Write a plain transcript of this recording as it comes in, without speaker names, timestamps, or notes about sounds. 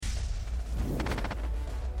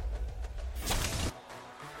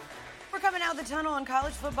out the tunnel on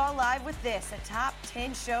College Football Live with this. A top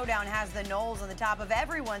 10 showdown has the Noles on the top of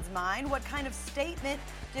everyone's mind. What kind of statement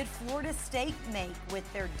did Florida State make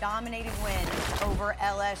with their dominating win over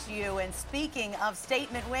LSU? And speaking of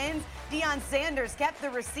statement wins, Deion Sanders kept the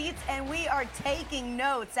receipts, and we are taking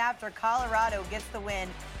notes after Colorado gets the win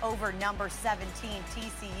over number 17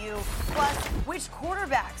 TCU. Plus, which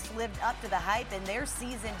quarterbacks lived up to the hype in their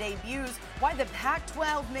season debuts, why the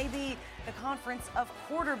Pac-12 may be the conference of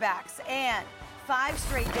quarterbacks, and 5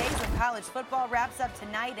 straight days of college football wraps up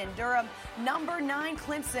tonight in Durham. Number 9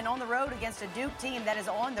 Clemson on the road against a Duke team that is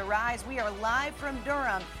on the rise. We are live from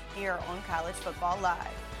Durham here on College Football Live.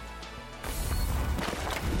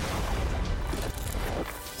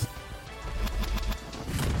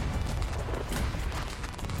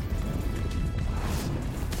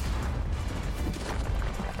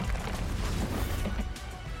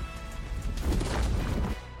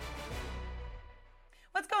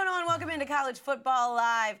 Welcome into College Football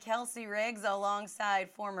Live. Kelsey Riggs alongside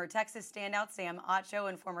former Texas standout Sam Acho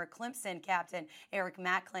and former Clemson captain Eric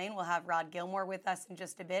McClain. We'll have Rod Gilmore with us in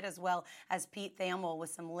just a bit, as well as Pete Thamel with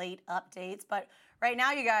some late updates. But right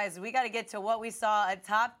now, you guys, we got to get to what we saw, a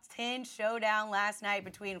top 10 showdown last night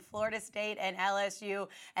between Florida State and LSU.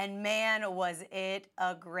 And man, was it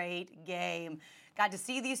a great game. Got to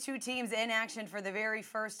see these two teams in action for the very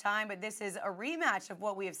first time, but this is a rematch of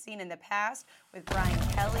what we have seen in the past with Brian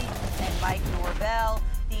Kelly and Mike Norvell.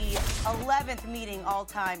 The 11th meeting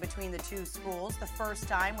all-time between the two schools, the first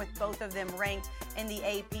time with both of them ranked in the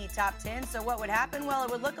AP Top 10. So what would happen? Well,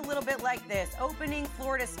 it would look a little bit like this. Opening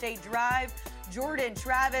Florida State drive, Jordan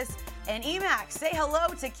Travis and Emac say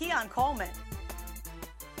hello to Keon Coleman.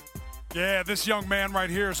 Yeah, this young man right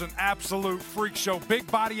here is an absolute freak show. Big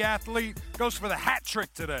body athlete, goes for the hat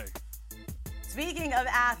trick today. Speaking of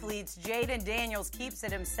athletes, Jaden Daniels keeps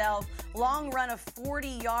it himself. Long run of 40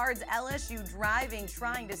 yards, LSU driving,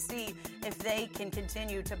 trying to see if they can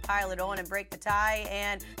continue to pile it on and break the tie.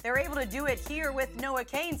 And they're able to do it here with Noah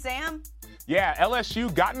Cain, Sam. Yeah,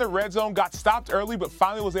 LSU got in the red zone, got stopped early, but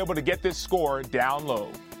finally was able to get this score down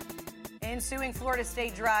low. Ensuing Florida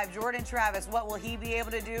State drive, Jordan Travis, what will he be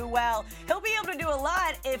able to do? Well, he'll be able to do a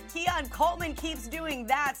lot if Keon Coleman keeps doing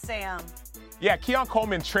that, Sam. Yeah, Keon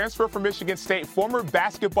Coleman, transfer from Michigan State, former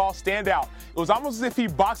basketball standout. It was almost as if he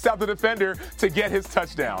boxed out the defender to get his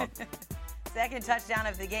touchdown. Second touchdown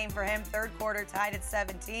of the game for him, third quarter, tied at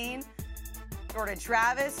 17. Jordan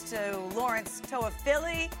Travis to Lawrence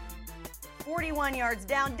Toafili. 41 yards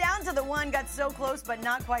down to the one, got so close, but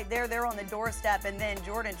not quite there. They're on the doorstep, and then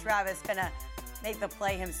Jordan Travis gonna make the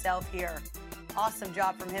play himself here. Awesome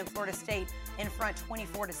job from him. Florida State in front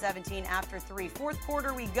 24-17 after 3. Fourth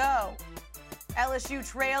quarter we go. LSU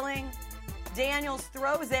trailing. Daniels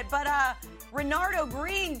throws it, but Renardo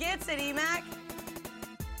Green gets it, Emac.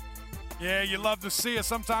 Yeah, you love to see it.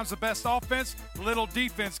 Sometimes the best offense, little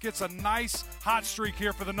defense gets a nice hot streak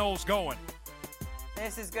here for the Noles going.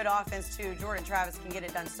 This is good offense, too. Jordan Travis can get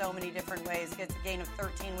it done so many different ways. Gets a gain of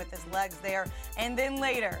 13 with his legs there. And then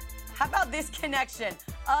later, how about this connection?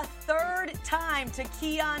 A third time to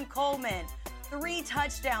Keon Coleman. 3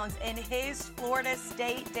 touchdowns in his Florida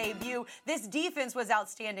State debut. This defense was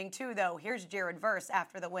outstanding, too, though. Here's Jared Verse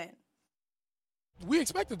after the win. We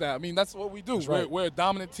expected that. I mean, that's what we do. Right. We're a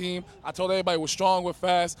dominant team. I told everybody we're strong, we're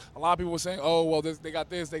fast. A lot of people were saying, oh, well, they got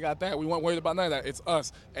this, they got that. We weren't worried about none of that. It's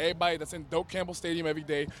us. Everybody that's in Doak Campbell Stadium every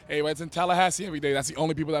day, everybody that's in Tallahassee every day, that's the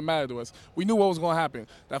only people that matter to us. We knew what was going to happen.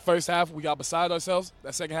 That first half, we got beside ourselves.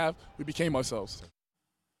 That second half, we became ourselves.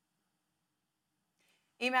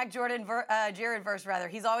 Emac Jared Verse,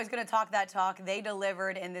 he's always going to talk that talk. They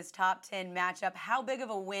delivered in this top 10 matchup. How big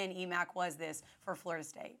of a win, Emac, was this for Florida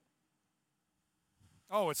State?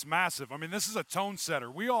 Oh, it's massive. I mean, this is a tone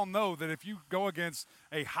setter. We all know that if you go against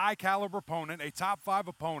a high-caliber opponent, a top-5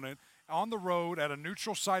 opponent, on the road at a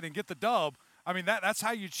neutral site and get the dub, I mean, that's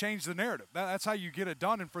how you change the narrative. That's how you get it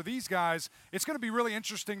done. And for these guys, it's going to be really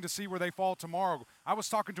interesting to see where they fall tomorrow. I was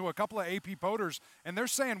talking to a couple of AP voters, and they're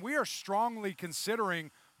saying we are strongly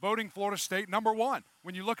considering voting Florida State number 1.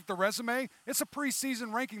 When you look at the resume, it's a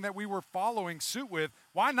preseason ranking that we were following suit with.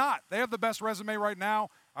 Why not? They have the best resume right now.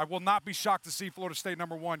 I will not be shocked to see Florida State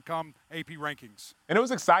number 1 come AP rankings. And it was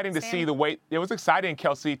exciting to see the way – it was exciting,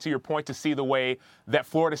 Kelsey, to your point, to see the way that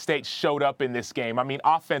Florida State showed up in this game. I mean,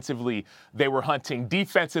 offensively, they were hunting.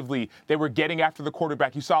 Defensively, they were getting after the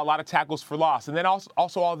quarterback. You saw a lot of tackles for loss. And then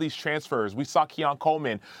also all these transfers. We saw Keon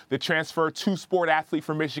Coleman, the transfer two-sport athlete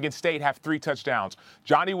from Michigan State, have 3 touchdowns.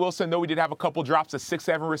 Johnny Wilson, though he did have a couple drops, a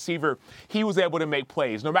 6'7" receiver, he was able to make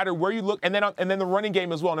plays. No matter where you look, and then the running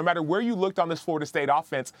game as well, no matter where you looked on this Florida State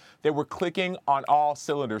offense, they were clicking on all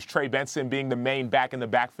cylinders, Trey Benson being the main back in the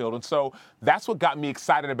backfield. And so that's what got me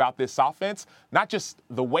excited about this offense, not just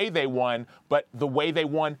the way they won, but the way they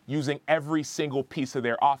won using every single piece of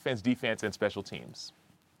their offense, defense, and special teams.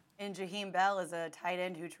 And Jaheim Bell is a tight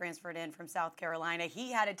end who transferred in from South Carolina.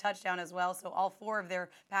 He had a touchdown as well, so all 4 of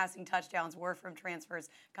their passing touchdowns were from transfers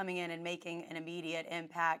coming in and making an immediate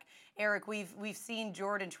impact. Eric, we've seen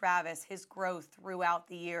Jordan Travis, his growth throughout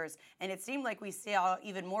the years, and it seemed like we saw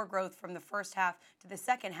even more growth from the first half to the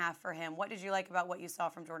second half for him. What did you like about what you saw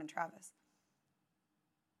from Jordan Travis?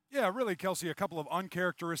 Yeah, really, Kelsey, a couple of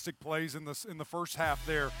uncharacteristic plays in the first half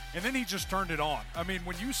there, and then he just turned it on. I mean,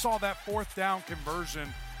 when you saw that 4th down conversion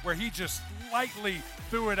where he just lightly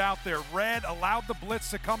threw it out there, read, allowed the blitz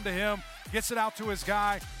to come to him, gets it out to his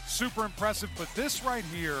guy, super impressive. But this right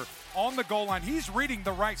here on the goal line, he's reading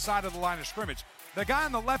the right side of the line of scrimmage. The guy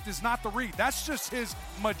on the left is not the read. That's just his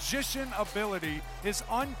magician ability, his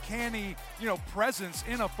uncanny, presence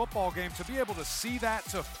in a football game to be able to see that,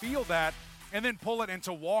 to feel that, and then pull it and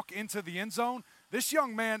to walk into the end zone. This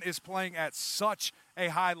young man is playing at such a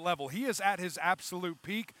high level. He is at his absolute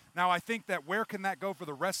peak. Now, I think that where can that go for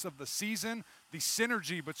the rest of the season? The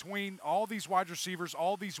synergy between all these wide receivers,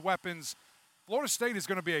 all these weapons. Florida State is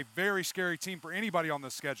going to be a very scary team for anybody on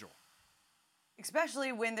the schedule.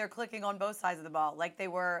 Especially when they're clicking on both sides of the ball like they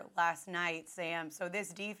were last night, Sam. So this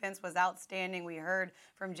defense was outstanding. We heard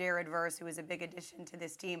from Jared Verse, who was a big addition to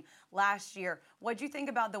this team last year. What do you think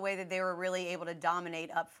about the way that they were really able to dominate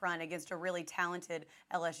up front against a really talented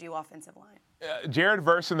LSU offensive line? Jared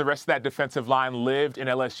Verse and the rest of that defensive line lived in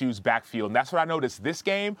LSU's backfield. And that's what I noticed this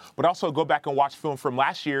game, but also go back and watch film from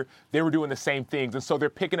last year. They were doing the same things. And so they're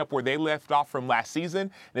picking up where they left off from last season.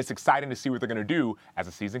 And it's exciting to see what they're going to do as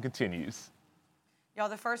the season continues. Y'all,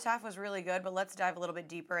 the first half was really good, but let's dive a little bit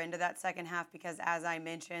deeper into that second half because, as I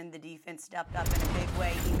mentioned, the defense stepped up in a big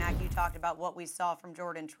way. E-Mac, you talked about what we saw from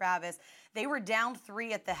Jordan Travis. They were down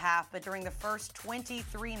 3 at the half, but during the first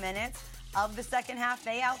 23 minutes of the second half,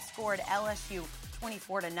 they outscored LSU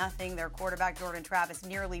 24-0. Their quarterback, Jordan Travis,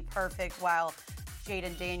 nearly perfect, while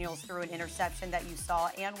Jaden Daniels threw an interception that you saw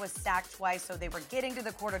and was sacked twice. So they were getting to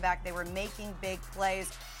the quarterback. They were making big plays.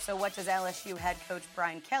 So what does LSU head coach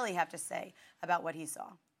Brian Kelly have to say about what he saw?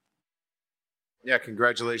 Yeah,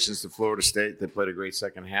 congratulations to Florida State. They played a great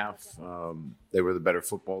second half. They were the better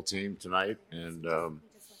football team tonight. And,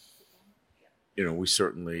 we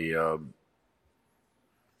certainly are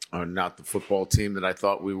not the football team that I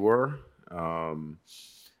thought we were. Got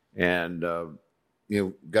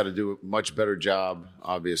to do a much better job,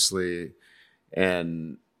 obviously,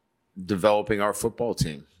 and developing our football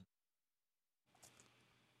team.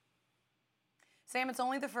 Sam, it's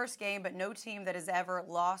only the first game, but no team that has ever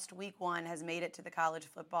lost week 1 has made it to the college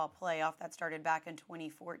football playoff. That started back in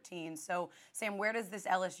 2014. So, Sam, where does this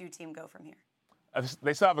LSU team go from here?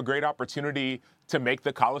 They still have a great opportunity to make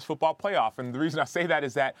the college football playoff. And the reason I say that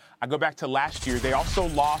is that I go back to last year. They also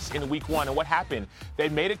lost in week 1. And what happened? They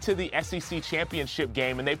made it to the SEC championship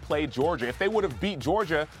game, and they played Georgia. If they would have beat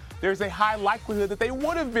Georgia, there's a high likelihood that they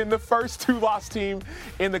would have been the first 2-loss team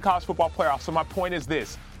in the college football playoff. So my point is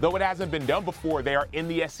this. Though it hasn't been done before, they are in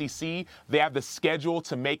the SEC. They have the schedule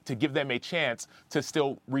to give them a chance to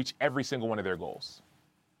still reach every single one of their goals.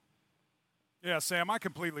 Yeah, Sam, I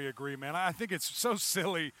completely agree, man. I think it's so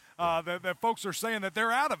silly that folks are saying that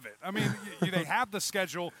they're out of it. I mean, they have the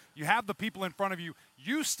schedule. You have the people in front of you.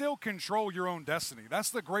 You still control your own destiny.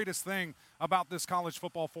 That's the greatest thing about this college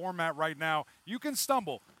football format right now. You can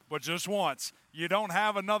stumble, but just once. You don't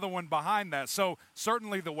have another one behind that. So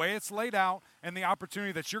certainly the way it's laid out and the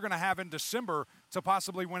opportunity that you're going to have in December to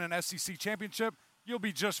possibly win an SEC championship, you'll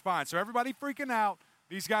be just fine. So everybody freaking out.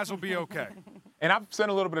 These guys will be okay. And I've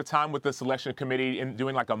spent a little bit of time with the selection committee in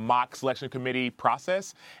doing like a mock selection committee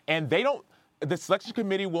process. And the selection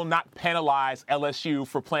committee will not penalize LSU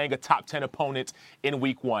for playing a top 10 opponent in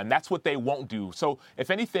week 1. That's what they won't do. So if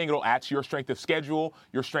anything, it'll add to your strength of schedule,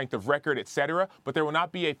 your strength of record, et cetera. But there will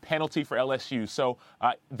not be a penalty for LSU. So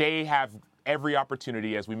they have every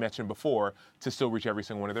opportunity, as we mentioned before, to still reach every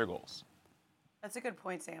single one of their goals. That's a good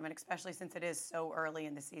point, Sam, and especially since it is so early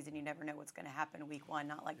in the season, you never know what's going to happen week 1.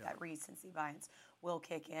 Not like that recency bias will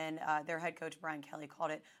kick in. Their head coach, Brian Kelly, called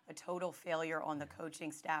it a total failure on the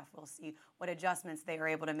coaching staff. We'll see what adjustments they are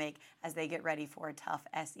able to make as they get ready for a tough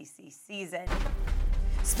SEC season.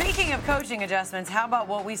 Speaking of coaching adjustments, how about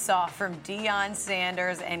what we saw from Deion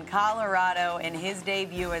Sanders in Colorado in his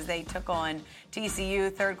debut as they took on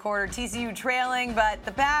TCU? Third quarter, TCU trailing, but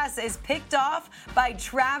the pass is picked off by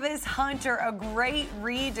Travis Hunter. A great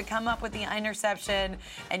read to come up with the interception,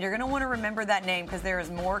 and you're going to want to remember that name because there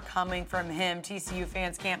is more coming from him. TCU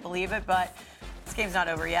fans can't believe it, but this game's not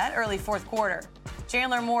over yet. Early fourth quarter,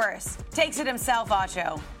 Chandler Morris takes it himself,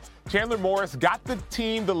 Acho. Chandler Morris got the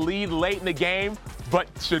team the lead late in the game,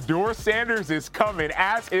 but Shedeur Sanders is coming,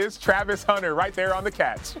 as is Travis Hunter right there on the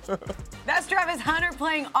catch. That's Travis Hunter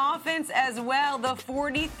playing offense as well. The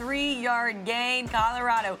 43-yard gain.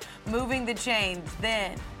 Colorado moving the chains.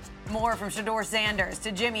 Then more from Shedeur Sanders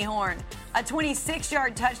to Jimmy Horn. A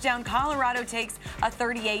 26-yard touchdown. Colorado takes a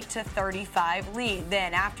 38-35 lead.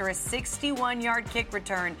 Then after a 61-yard kick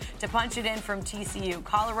return to punch it in from TCU,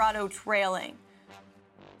 Colorado trailing.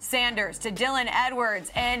 Sanders to Dylan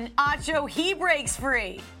Edwards, and Acho, he breaks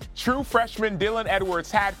free. True freshman Dylan Edwards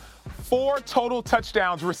had 4 total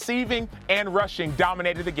touchdowns, receiving and rushing,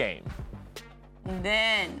 dominated the game. And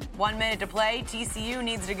then 1 minute to play. TCU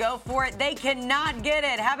needs to go for it. They cannot get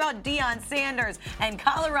it. How about Deion Sanders and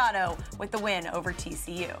Colorado with the win over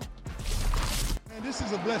TCU? Man, this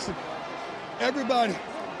is a blessing. Everybody,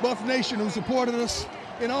 Buff Nation who supported us,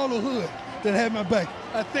 and all the hood that had my back.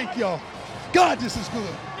 I thank y'all. God, this is good.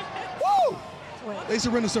 Woo! They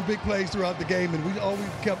surrendered some big plays throughout the game, and all we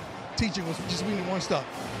kept teaching was just we need one stop.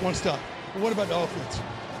 But what about the offense?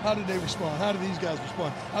 How did they respond? How did these guys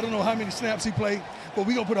respond? I don't know how many snaps he played, but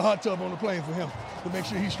we're going to put a hot tub on the plane for him to make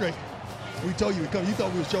sure he's straight. We told you, you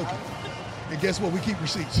thought we was joking. And guess what? We keep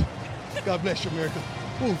receipts. God bless you, America.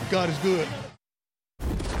 Ooh, God is good.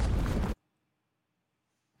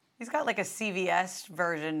 He's got like a CVS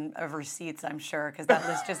version of receipts, I'm sure, because that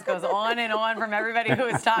list just goes on and on from everybody who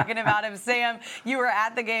is talking about him. Sam, you were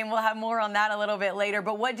at the game. We'll have more on that a little bit later.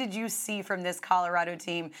 But what did you see from this Colorado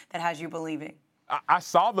team that has you believing? I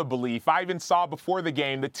saw the belief. I even saw before the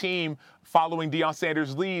game the team following Deion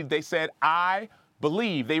Sanders' lead. They said, I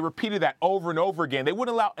believe. They repeated that over and over again. They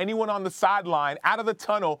wouldn't allow anyone on the sideline, out of the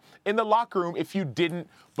tunnel, in the locker room if you didn't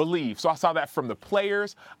believe. So I saw that from the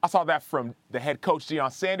players. I saw that from the head coach,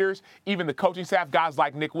 Deion Sanders, even the coaching staff, guys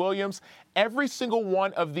like Nick Williams. Every single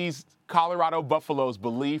one of these Colorado Buffaloes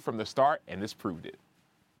believed from the start, and this proved it.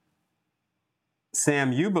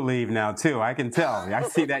 Sam, you believe now, too. I can tell. I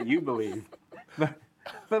see that you believe.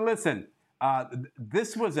 But listen,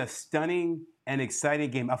 this was a stunning and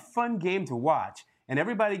exciting game, a fun game to watch. And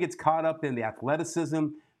everybody gets caught up in the athleticism,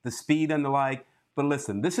 the speed, and the like. But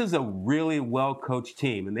listen, this is a really well-coached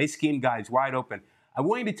team, and they scheme guys wide open. I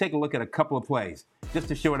want you to take a look at a couple of plays, just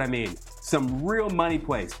to show what I mean. Some real money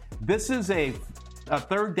plays. This is a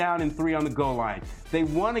 3rd down and 3 on the goal line. They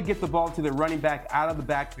want to get the ball to the running back out of the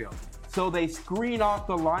backfield. So they screen off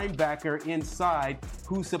the linebacker inside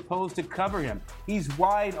who's supposed to cover him. He's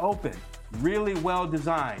wide open. Really well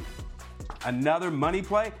designed. Another money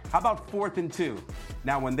play? How about 4th and 2?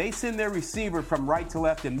 Now, when they send their receiver from right to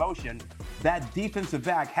left in motion, that defensive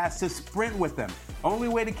back has to sprint with them. Only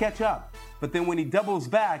way to catch up. But then when he doubles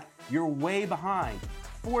back, you're way behind.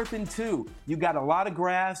 4th and 2. You got a lot of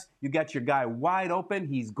grass. You got your guy wide open.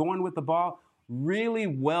 He's going with the ball. Really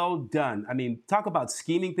well done. I mean, talk about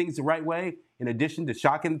scheming things the right way in addition to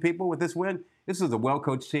shocking people with this win. This is a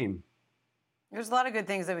well-coached team. There's a lot of good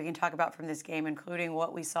things that we can talk about from this game, including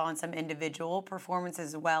what we saw in some individual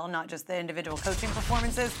performances as well, not just the individual coaching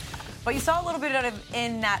performances. But you saw a little bit of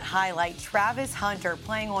in that highlight, Travis Hunter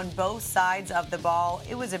playing on both sides of the ball.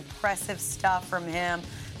 It was impressive stuff from him.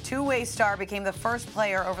 Two-way star, became the first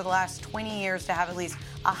player over the last 20 years to have at least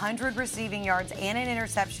 100 receiving yards and an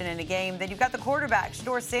interception in a game. Then you've got the quarterback,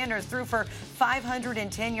 Shedeur Sanders, threw for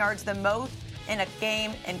 510 yards, the most in a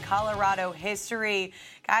game in Colorado history.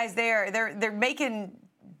 Guys, they're making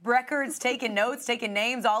records, taking notes, taking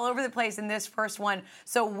names all over the place in this first one.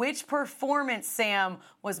 So which performance, Sam,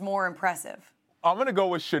 was more impressive? I'm going to go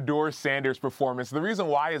with Shedeur Sanders' performance. The reason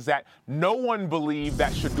why is that no one believed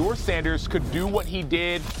that Shedeur Sanders could do what he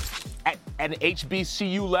did at an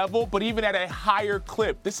HBCU level, but even at a higher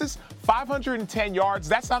clip. This is 510 yards.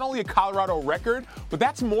 That's not only a Colorado record, but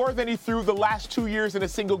that's more than he threw the last 2 years in a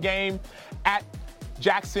single game at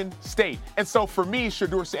Jackson State. And so for me,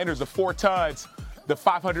 Shedeur Sanders, the 4 tuds, the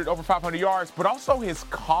over 500 yards, but also his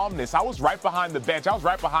calmness. I was right behind the bench. I was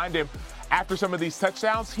right behind him after some of these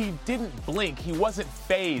touchdowns. He didn't blink. He wasn't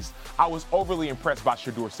phased. I was overly impressed by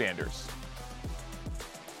Shedeur Sanders.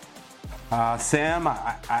 Sam,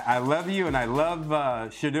 I love you and I love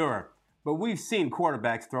Shedeur, but we've seen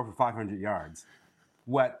quarterbacks throw for 500 yards.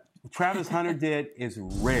 What Travis Hunter did is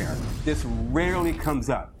rare. This rarely comes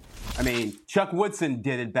up. I mean, Chuck Woodson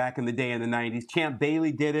did it back in the day in the 90s. Champ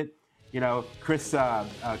Bailey did it. Chris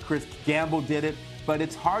Gamble did it. But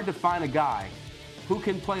it's hard to find a guy who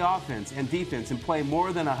can play offense and defense and play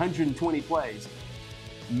more than 120 plays,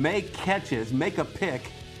 make catches, make a pick,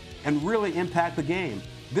 and really impact the game.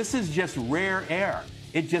 This is just rare air.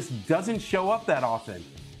 It just doesn't show up that often.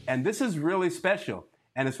 And this is really special.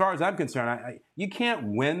 And as far as I'm concerned, you can't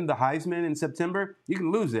win the Heisman in September. You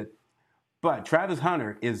can lose it. But Travis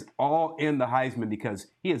Hunter is all in the Heisman because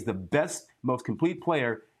he is the best, most complete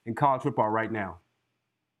player in college football right now.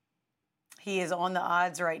 He is on the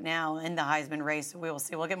odds right now in the Heisman race. We will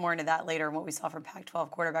see. We'll get more into that later and what we saw from Pac-12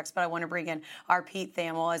 quarterbacks. But I want to bring in our Pete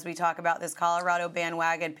Thamel as we talk about this Colorado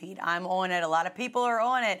bandwagon. Pete, I'm on it. A lot of people are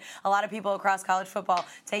on it. A lot of people across college football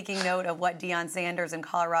taking note of what Deion Sanders and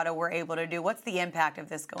Colorado were able to do. What's the impact of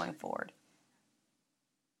this going forward?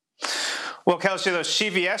 Well, Kelsey, those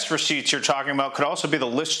CVS receipts you're talking about could also be the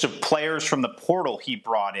list of players from the portal he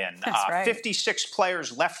brought in. That's right. 56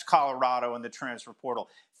 players left Colorado in the transfer portal.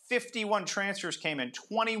 51 transfers came in,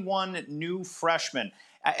 21 new freshmen.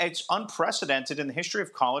 It's unprecedented in the history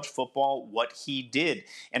of college football what he did.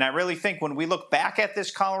 And I really think when we look back at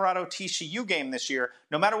this Colorado-TCU game this year,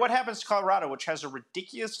 no matter what happens to Colorado, which has a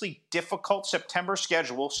ridiculously difficult September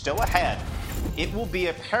schedule still ahead, it will be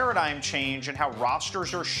a paradigm change in how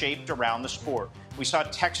rosters are shaped around the sport. We saw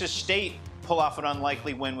Texas State pull off an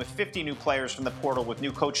unlikely win with 50 new players from the portal with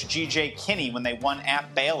new coach G.J. Kinney when they won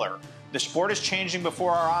at Baylor. The sport is changing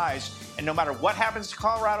before our eyes, and no matter what happens to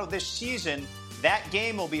Colorado this season, that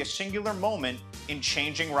game will be a singular moment in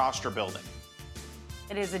changing roster building.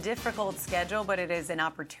 It is a difficult schedule, but it is an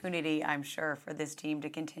opportunity, I'm sure, for this team to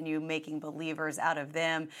continue making believers out of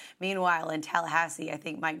them. Meanwhile, in Tallahassee, I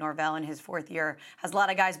think Mike Norvell in his fourth year has a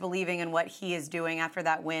lot of guys believing in what he is doing after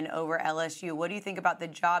that win over LSU. What do you think about the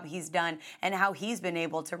job he's done and how he's been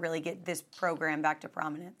able to really get this program back to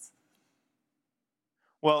prominence?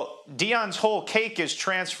 Well, Deion's whole cake is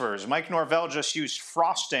transfers. Mike Norvell just used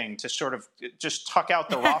frosting to sort of just tuck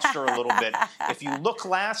out the roster a little bit. If you look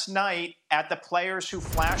last night at the players who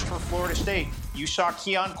flashed for Florida State, you saw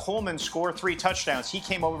Keon Coleman score 3 touchdowns. He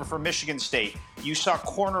came over from Michigan State. You saw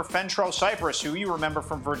corner Fentrell Cypress, who you remember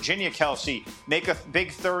from Virginia, Kelsey, make a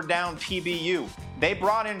big third down PBU. They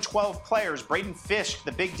brought in 12 players. Braden Fisk,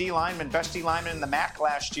 the big D lineman, best D lineman in the MAC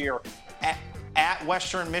last year, at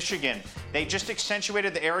Western Michigan. They just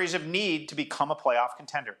accentuated the areas of need to become a playoff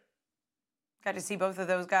contender. Got to see both of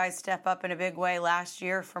those guys step up in a big way last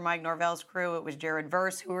year for Mike Norvell's crew. It was Jared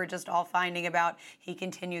Verse, who we're just all finding about. He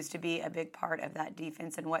continues to be a big part of that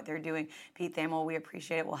defense and what they're doing. Pete Thamel, we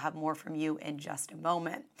appreciate it. We'll have more from you in just a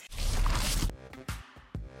moment.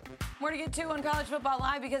 More to get to on College Football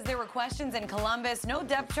Live because there were questions in Columbus, no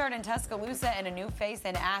depth chart in Tuscaloosa, and a new face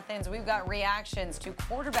in Athens. We've got reactions to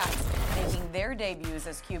quarterbacks making their debuts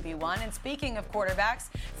as QB1. And speaking of quarterbacks,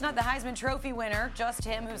 it's not the Heisman Trophy winner, just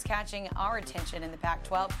him who's catching our attention in the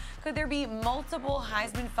Pac-12. Could there be multiple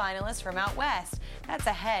Heisman finalists from out west? That's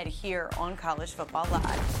ahead here on College Football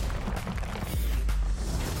Live.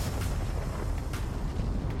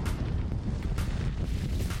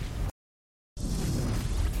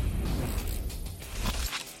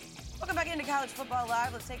 Into College Football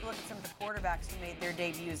Live, let's take a look at some of the quarterbacks who made their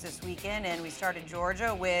debuts this weekend. And we started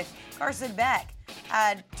Georgia with Carson Beck.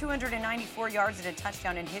 Had 294 yards and a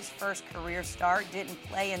touchdown in his first career start. Didn't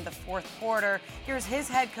play in the fourth quarter. Here's his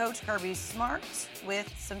head coach, Kirby Smart, with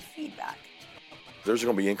some feedback. There's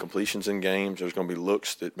going to be incompletions in games. There's going to be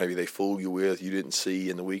looks that maybe they fool you with, you didn't see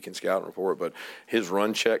in the weekend scouting report. But his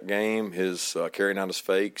run check game, his carrying out his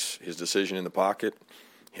fakes, his decision in the pocket,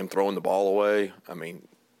 him throwing the ball away,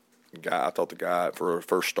 I thought the guy, for a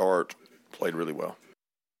first start, played really well.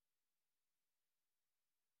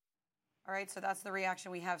 All right, so that's the reaction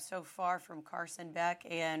we have so far from Carson Beck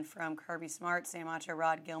and from Kirby Smart. Sam Acho,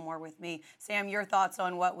 Rod Gilmore with me. Sam, your thoughts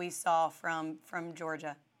on what we saw from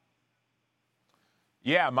Georgia?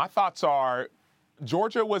 Yeah, my thoughts are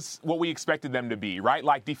Georgia was what we expected them to be, right?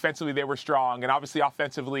 Like defensively, they were strong. And obviously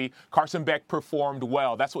offensively, Carson Beck performed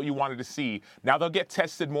well. That's what you wanted to see. Now they'll get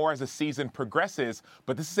tested more as the season progresses,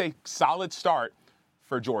 but this is a solid start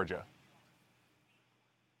for Georgia.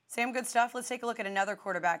 Sam, good stuff. Let's take a look at another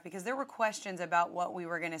quarterback because there were questions about what we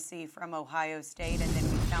were going to see from Ohio State, and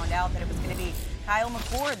then we found out that it was going to be Kyle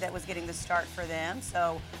McCord that was getting the start for them.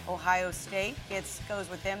 So Ohio State goes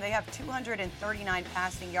with them. They have 239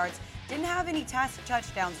 passing yards. Didn't have any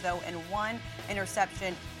touchdowns, though, and 1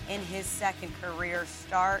 interception in his second career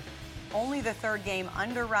start. Only the third game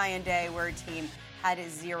under Ryan Day where a team had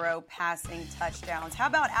 0 passing touchdowns. How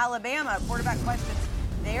about Alabama? Quarterback questions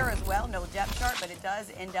there as well. No depth chart, but it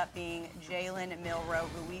does end up being Jalen Milroe,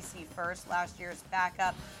 who we see first. Last year's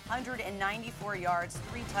backup, 194 yards,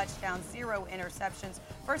 3 touchdowns, 0 interceptions.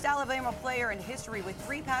 First Alabama player in history with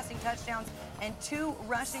 3 passing touchdowns and 2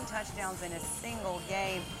 rushing touchdowns in a single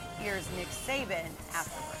game. Here's Nick Saban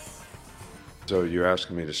afterwards. So you're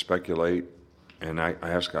asking me to speculate, and I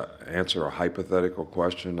answer a hypothetical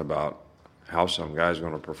question about how some guy's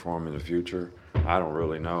going to perform in the future. I don't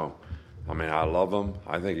really know. I mean, I love him.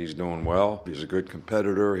 I think he's doing well. He's a good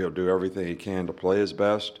competitor. He'll do everything he can to play his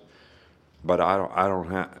best. But I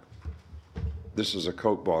don't have. This is a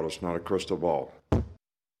Coke bottle. It's not a crystal ball.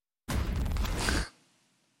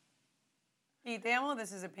 Keith Thamel,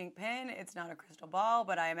 this is a pink pen. It's not a crystal ball,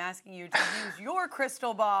 but I am asking you to use your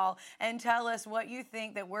crystal ball and tell us what you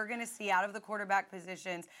think that we're going to see out of the quarterback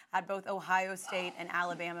positions at both Ohio State and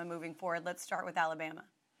Alabama moving forward. Let's start with Alabama.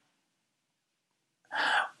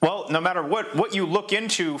 Well, no matter what you look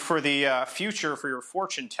into for the future for your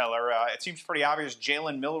fortune teller, it seems pretty obvious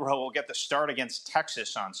Jalen Milroe will get the start against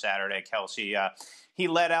Texas on Saturday, Kelsey. He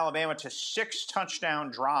led Alabama to 6 touchdown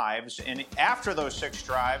drives, and after those 6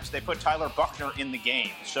 drives, they put Tyler Buchner in the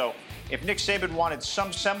game. So if Nick Saban wanted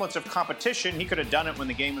some semblance of competition, he could have done it when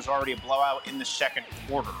the game was already a blowout in the second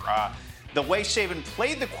quarter. The way Saban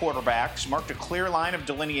played the quarterbacks marked a clear line of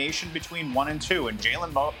delineation between 1 and 2, and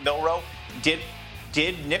Jalen Milroe did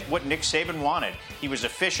what Nick Saban wanted. He was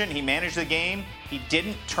efficient. He managed the game. He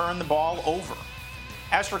didn't turn the ball over.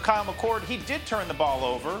 As for Kyle McCord, he did turn the ball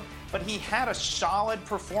over, but he had a solid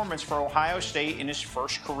performance for Ohio State in his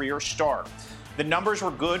first career start. The numbers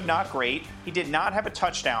were good, not great. He did not have a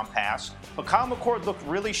touchdown pass, but Kyle McCord looked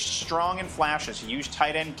really strong in flashes. He used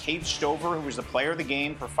tight end Cade Stover, who was the player of the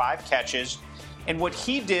game, for 5 catches. And what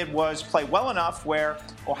he did was play well enough where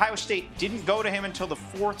Ohio State didn't go to him until the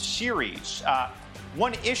 4th series.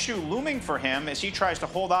 One issue looming for him as he tries to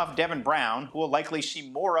hold off Devin Brown, who we'll likely see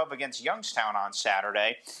more of against Youngstown on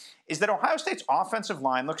Saturday, is that Ohio State's offensive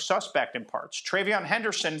line looks suspect in parts. TreVeyon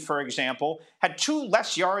Henderson, for example, had 2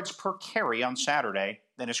 less yards per carry on Saturday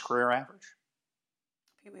than his career average.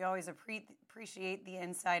 We always appreciate the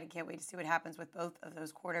insight and can't wait to see what happens with both of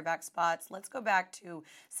those quarterback spots. Let's go back to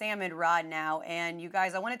Sam and Rod now. And you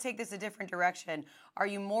guys, I want to take this a different direction. Are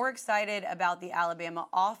you more excited about the Alabama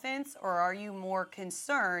offense, or are you more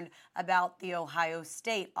concerned about the Ohio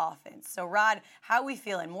State offense? So, Rod, how are we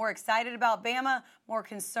feeling? More excited about Bama, more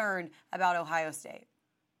concerned about Ohio State?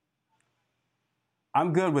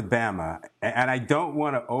 I'm good with Bama, and I don't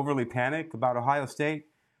want to overly panic about Ohio State,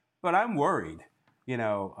 but I'm worried. You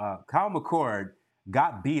know, Kyle McCord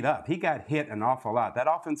got beat up. He got hit an awful lot. That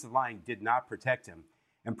offensive line did not protect him.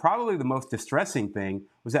 And probably the most distressing thing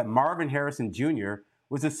was that Marvin Harrison Jr.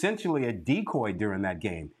 was essentially a decoy during that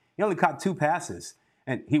game. He only caught 2 passes.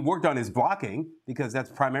 And he worked on his blocking because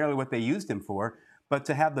that's primarily what they used him for. But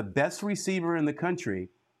to have the best receiver in the country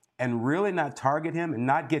and really not target him and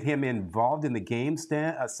not get him involved in the game,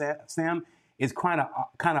 Sam, is kind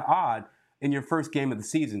of odd in your first game of the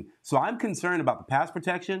season. So I'm concerned about the pass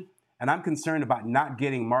protection, and I'm concerned about not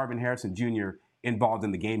getting Marvin Harrison Jr. involved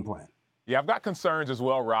in the game plan. Yeah, I've got concerns as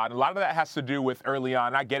well, Rod. A lot of that has to do with early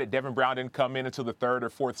on. I get it, Devin Brown didn't come in until the 3rd or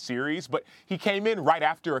 4th series, but he came in right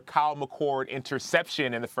after a Kyle McCord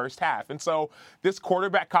interception in the first half. And so this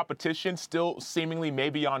quarterback competition still seemingly may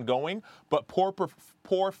be ongoing, but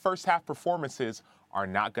poor first half performances are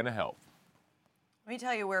not going to help. Let me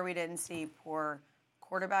tell you where we didn't see poor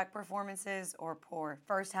quarterback performances or poor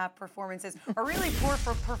first half performances or really poor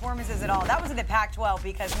performances at all. That was in the Pac-12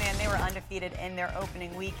 because, man, they were undefeated in their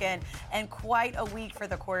opening weekend, and quite a week for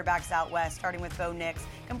the quarterbacks out west, starting with Bo Nix.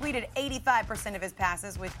 Completed 85% of his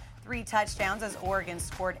passes with 3 touchdowns as Oregon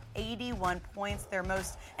scored 81 points, their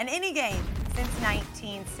most in any game since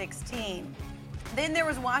 1916. Then there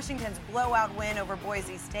was Washington's blowout win over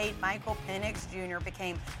Boise State. Michael Penix Jr.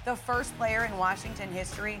 became the first player in Washington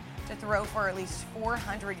history to throw for at least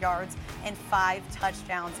 400 yards and 5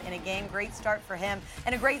 touchdowns in a game. Great start for him,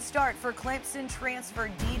 and a great start for Clemson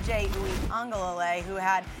transfer DJ Uiagalelei, who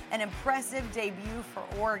had an impressive debut for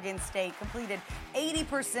Oregon State. Completed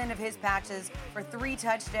 80% of his passes for 3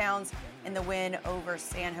 touchdowns in the win over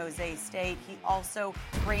San Jose State. He also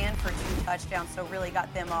ran for 2 touchdowns, so really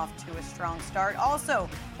got them off to a strong start. Also,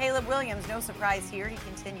 Caleb Williams, no surprise here. He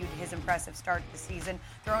continued his impressive start to the season,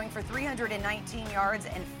 throwing for 319 yards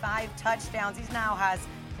and 5 touchdowns. He now has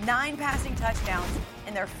 9 passing touchdowns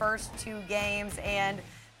in their first 2 games, and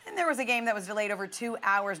And there was a game that was delayed over 2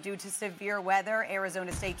 hours due to severe weather.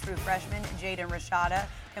 Arizona State true freshman Jaden Rashada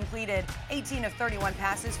completed 18 of 31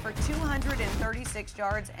 passes for 236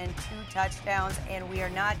 yards and 2 touchdowns. And we are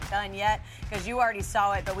not done yet because you already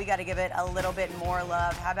saw it, but we got to give it a little bit more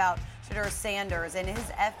love. How about Shedeur Sanders in his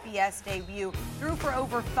FBS debut? Threw for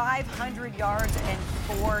over 500 yards and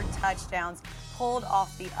 4 touchdowns. Pulled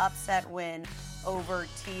off the upset win over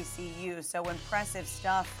TCU. So impressive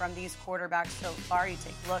stuff from these quarterbacks so far. You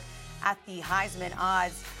take a look at the Heisman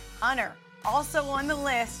odds. Hunter also on the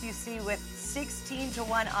list, you see, with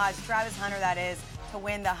 16-1 odds. Travis Hunter, that is, to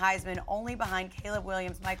win the Heisman, only behind Caleb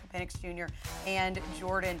Williams, Michael Penix Jr., and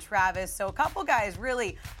Jordan Travis. So a couple guys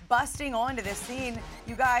really busting onto this scene.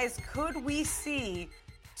 You guys, could we see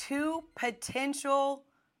 2 potential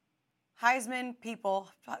Heisman people,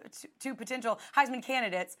 2 potential Heisman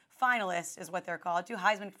candidates, finalists is what they're called, 2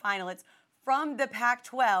 Heisman finalists from the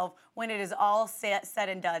Pac-12 when it is all said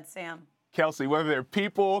and done, Sam? Kelsey, whether they're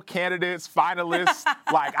people, candidates, finalists,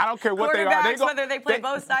 like, I don't care what they are. Whether they play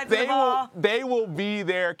both sides of the ball. They will be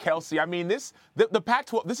there, Kelsey. I mean, the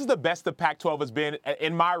Pac-12, this is the best the Pac-12 has been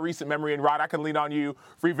in my recent memory. And, Rod, I can lean on you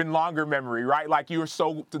for even longer memory, right? Like, you were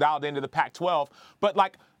so dialed into the Pac-12. But,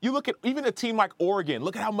 like, you look at even a team like Oregon,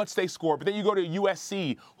 look at how much they score. But then you go to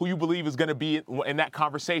USC, who you believe is going to be in that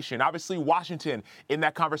conversation. Obviously, Washington in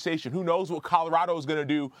that conversation. Who knows what Colorado is going to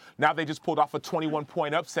do now they just pulled off a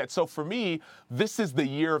 21-point upset. So for me, this is the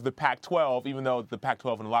year of the Pac-12, even though the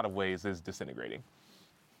Pac-12 in a lot of ways is disintegrating.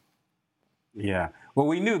 Yeah. Well,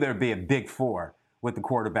 we knew there'd be a big 4 with the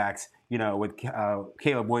quarterbacks, you know, with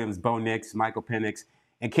Caleb Williams, Bo Nix, Michael Penix,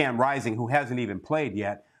 and Cam Rising, who hasn't even played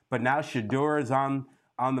yet. But now Shedeur is on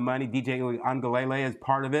the money. DJ Uiagalelei is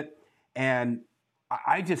part of it. And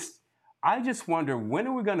I just wonder, when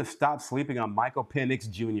are we going to stop sleeping on Michael Penix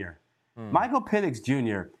Jr.? Michael Penix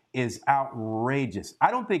Jr. is outrageous.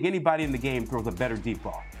 I don't think anybody in the game throws a better deep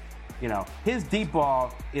ball. You know, his deep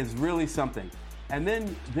ball is really something. And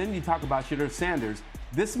then you talk about Shedeur Sanders.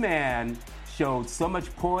 This man showed so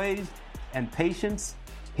much poise and patience.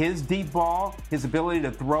 His deep ball, his ability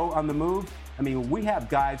to throw on the move. I mean, we have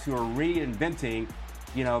guys who are reinventing,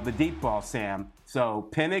 you know, the deep ball, Sam. So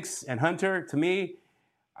Penix and Hunter, to me,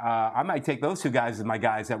 I might take those 2 guys as my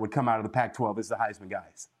guys that would come out of the Pac-12 as the Heisman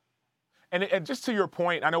guys. And just to your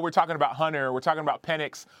point, I know we're talking about Hunter, we're talking about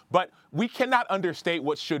Penix, but we cannot understate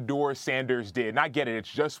what Shedeur Sanders did. And I get it, it's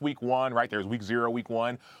just week 1, right? There's week 0, week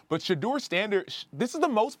 1. But Shedeur Sanders, this is the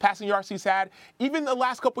most passing yards he's had. Even the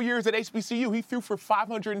last couple years at HBCU, he threw for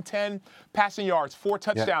 510 passing yards, 4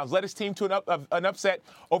 touchdowns, led his team to an upset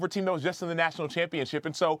over a team that was just in the national championship.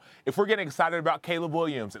 And so if we're getting excited about Caleb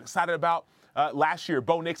Williams and excited about last year,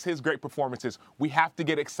 Bo Nix, his great performances, we have to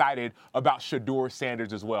get excited about Shedeur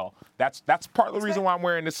Sanders as well. That's part of the reason why I'm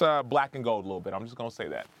wearing this black and gold a little bit. I'm just going to say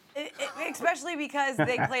that. Especially because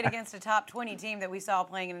they played against a top 20 team that we saw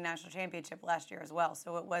playing in the national championship last year as well.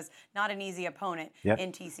 So it was not an easy opponent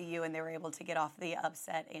in TCU, and they were able to get off the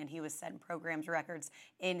upset, and he was setting programs records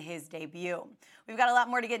in his debut. We've got a lot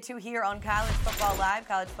more to get to here on College Football Live.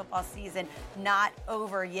 College football season not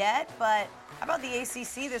over yet, but how about the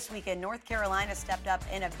ACC this weekend? North Carolina stepped up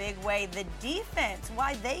in a big way. The defense,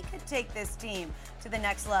 why they could take this team to the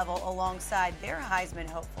next level alongside their Heisman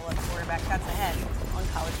hopeful at quarterback. That's ahead on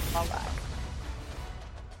College Football Live.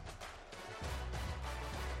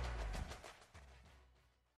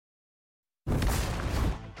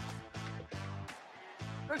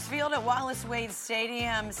 Brooks Field at Wallace Wade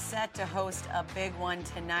Stadium set to host a big one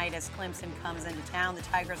tonight as Clemson comes into town. The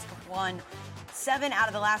Tigers have won 7 out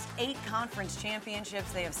of the last 8 conference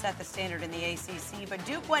championships. They have set the standard in the ACC, but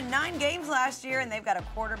Duke won 9 games last year, and they've got a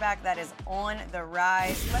quarterback that is on the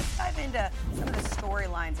rise. Let's dive into some of the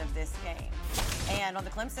storylines of this game. And on the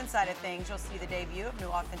Clemson side of things, you'll see the debut of new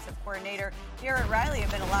offensive coordinator Garrett Riley. There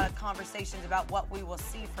have been a lot of conversations about what we will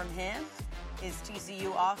see from him. His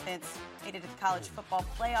TCU offense made it to the college football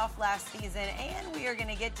playoff last season, and we are going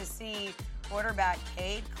to get to see quarterback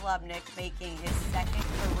Cade Klubnik making his second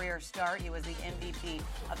career start. He was the MVP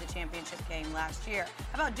of the championship game last year.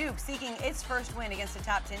 How about Duke seeking its first win against a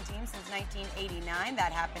top 10 team since 1989?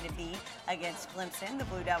 That happened to be against Clemson. The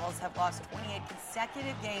Blue Devils have lost 28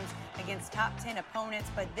 consecutive games against top 10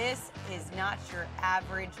 opponents, but this is not your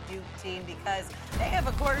average Duke team because they have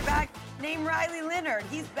a quarterback named Riley Leonard.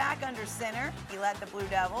 He's back under center. He led the Blue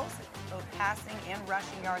Devils both passing and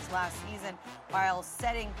rushing yards last season while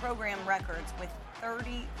setting program records with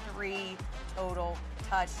 33 total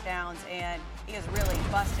touchdowns, and he has really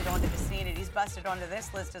busted onto the scene, and he's busted onto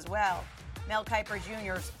this list as well. Mel Kiper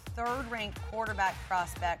Jr.'s third-ranked quarterback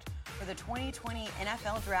prospect for the 2020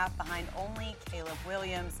 NFL Draft behind only Caleb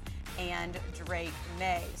Williams. and Drake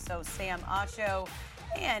May. So Sam Acho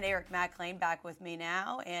and Eric McLean back with me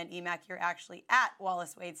now. And Emac, you're actually at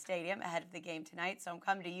Wallace Wade Stadium ahead of the game tonight. So I'm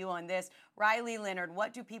coming to you on this. Riley Leonard,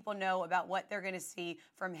 what do people know about what they're going to see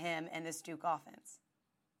from him and this Duke offense?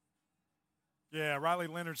 Yeah, Riley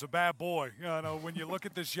Leonard's a bad boy. You know, when you look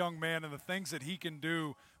at this young man and the things that he can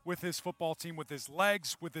do with his football team, with his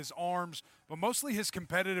legs, with his arms, but mostly his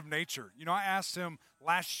competitive nature. You know, I asked him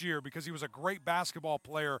last year because he was a great basketball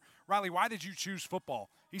player, Riley, why did you choose football?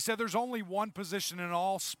 He said there's only one position in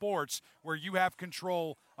all sports where you have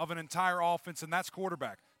control of an entire offense, and that's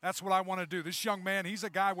quarterback. That's what I want to do. This young man, he's a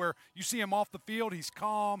guy where you see him off the field, he's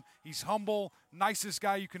calm, he's humble, nicest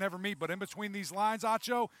guy you can ever meet. But in between these lines,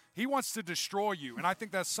 Acho, he wants to destroy you. And I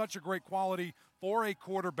think that's such a great quality for a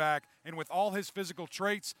quarterback. And with all his physical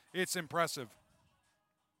traits, it's impressive.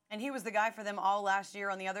 And he was the guy for them all last year.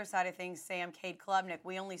 On the other side of things, Sam, Cade Klubnik,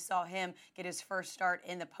 we only saw him get his first start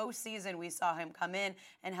in the postseason. We saw him come in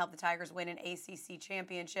and help the Tigers win an ACC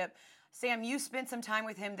championship. Sam, you spent some time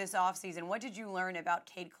with him this offseason. What did you learn about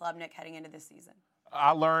Cade Klubnik heading into this season?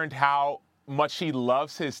 I learned how much he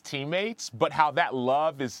loves his teammates, but how that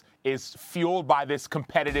love is fueled by this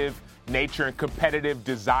competitive nature and competitive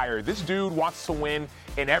desire. This dude wants to win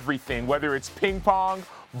in everything, whether it's ping pong,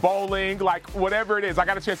 bowling, like whatever it is. I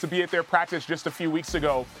got a chance to be at their practice just a few weeks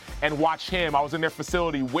ago and watch him. I was in their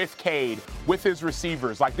facility with Cade, with his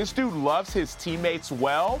receivers. Like, this dude loves his teammates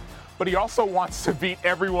well, but he also wants to beat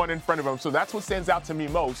everyone in front of him. So that's what stands out to me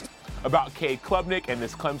most about Cade Klubnik and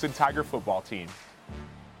this Clemson Tiger football team.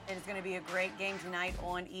 It is going to be a great game tonight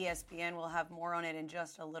on ESPN. We'll have more on it in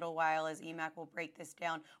just a little while as Emac will break this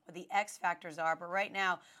down, what the X factors are. But right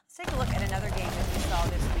now, let's take a look at another game that we saw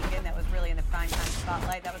this weekend that was really in the primetime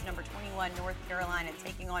spotlight. That was number 21, North Carolina,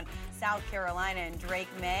 taking on South Carolina and Drake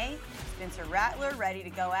May. Spencer Rattler ready to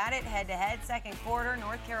go at it, head-to-head, second quarter.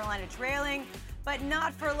 North Carolina trailing, but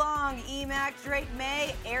not for long. Emac, Drake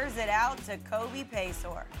May airs it out to Kobe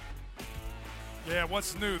Paysour. Yeah,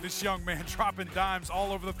 what's new? This young man dropping dimes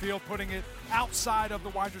all over the field, putting it outside of the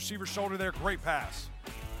wide receiver's shoulder there. Great pass.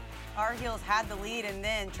 Tar Heels had the lead and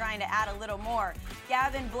then trying to add a little more.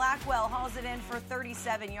 Gavin Blackwell hauls it in for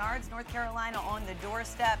 37 yards. North Carolina on the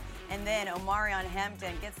doorstep. And then Omarion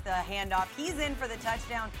Hampton gets the handoff. He's in for the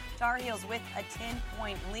touchdown. Tar Heels with a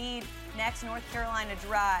 10-point lead. Next, North Carolina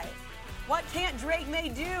drive. What can't Drake May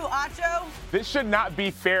do, Acho? This should not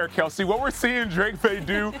be fair, Kelsey. What we're seeing Drake May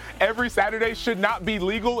do every Saturday should not be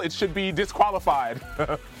legal. It should be disqualified.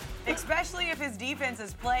 Especially if his defense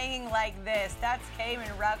is playing like this. That's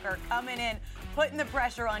Kamen Rucker coming in, putting the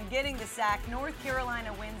pressure on, getting the sack. North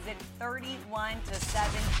Carolina wins it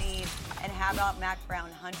 31-17. And how about Mack Brown,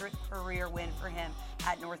 100th career win for him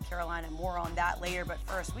at North Carolina. More on that later. But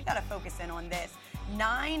first, we got to focus in on this.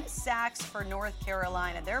 9 sacks for North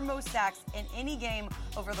Carolina. Their most sacks in any game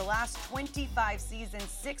over the last 25 seasons.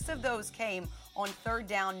 6 of those came on third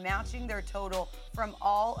down, matching their total from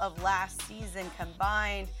all of last season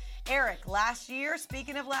combined. Eric, last year,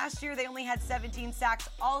 speaking of last year, they only had 17 sacks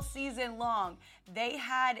all season long. They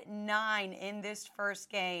had 9 in this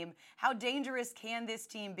first game. How dangerous can this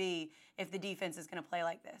team be if the defense is going to play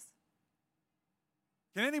like this?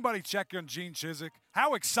 Can anybody check on Gene Chizik?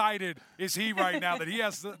 How excited is he right now that he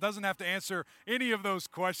doesn't have to answer any of those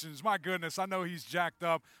questions? My goodness, I know he's jacked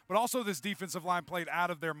up. But also this defensive line played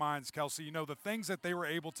out of their minds, Kelsey. You know, the things that they were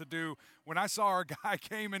able to do. When I saw our guy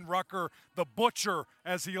Kamen Rucker, the butcher,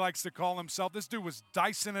 as he likes to call himself, this dude was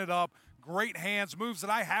dicing it up. Great hands, moves that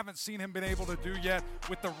I haven't seen him been able to do yet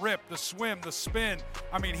with the rip, the swim, the spin.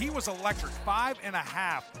 I mean, he was electric.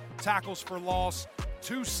 5.5 tackles for loss.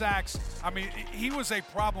 2 sacks. I mean, he was a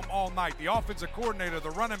problem all night. The offensive coordinator, the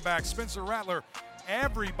running back, Spencer Rattler,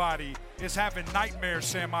 everybody is having nightmares,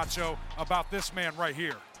 Sam Acho, about this man right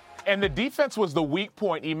here. And the defense was the weak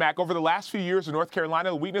point, Emac. Over the last few years in North Carolina,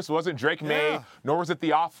 the weakness wasn't Drake May, nor was it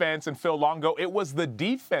the offense and Phil Longo. It was the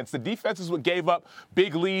defense. The defense is what gave up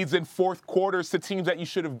big leads in fourth quarters to teams that you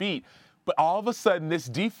should have beat. But all of a sudden, this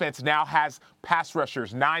defense now has pass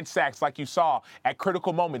rushers, 9 sacks like you saw at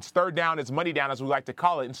critical moments. Third down is money down, as we like to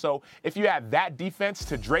call it. And so if you add that defense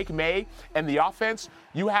to Drake May and the offense,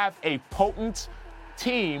 you have a potent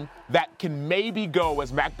team that can maybe go,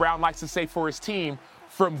 as Mack Brown likes to say for his team,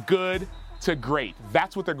 from good to great.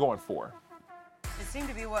 That's what they're going for. It seemed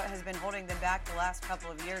to be what has been holding them back the last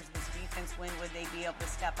couple of years. This defense win, would they be able to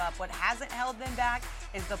step up? What hasn't held them back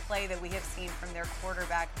is the play that we have seen from their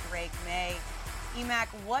quarterback, Drake May. Emac,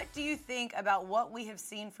 what do you think about what we have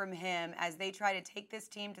seen from him as they try to take this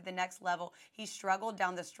team to the next level? He struggled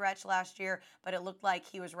down the stretch last year, but it looked like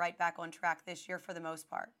he was right back on track this year for the most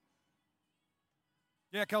part.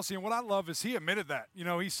 Yeah, Kelsey, and what I love is he admitted that. You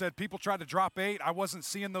know, he said people tried to drop 8. I wasn't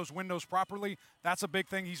seeing those windows properly. That's a big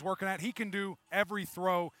thing he's working at. He can do every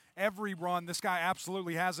throw, every run. This guy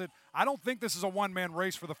absolutely has it. I don't think this is a one-man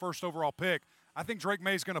race for the first overall pick. I think Drake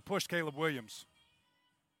May is going to push Caleb Williams.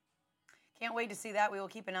 Can't wait to see that. We will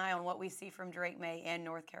keep an eye on what we see from Drake May and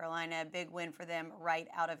North Carolina. A big win for them right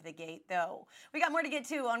out of the gate, though. We got more to get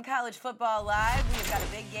to on College Football Live. We've got a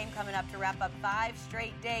big game coming up to wrap up 5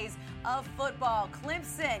 straight days of football.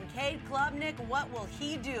 Clemson, Cade Klubnik, what will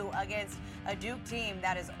he do against a Duke team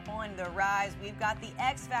that is on the rise? We've got the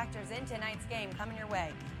X Factors in tonight's game coming your way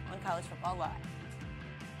on College Football Live.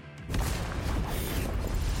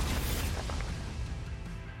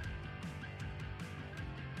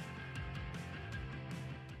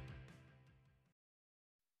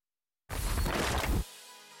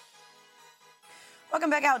 Welcome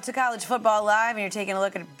back out to College Football Live, and you're taking a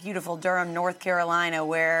look at beautiful Durham, North Carolina,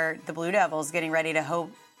 where the Blue Devils getting ready to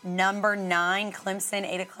host number 9 Clemson,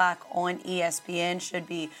 8 o'clock on ESPN. Should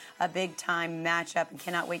be a big-time matchup, and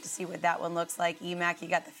cannot wait to see what that one looks like. EMAC, you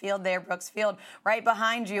got the field there, Brooks Field right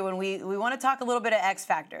behind you, and we want to talk a little bit of X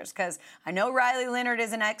Factors, because I know Riley Leonard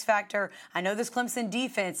is an X Factor. I know this Clemson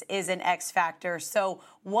defense is an X Factor. So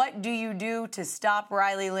what do you do to stop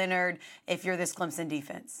Riley Leonard if you're this Clemson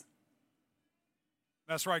defense?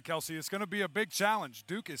 That's right, Kelsey. It's going to be a big challenge.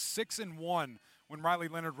 Duke is 6-1 when Riley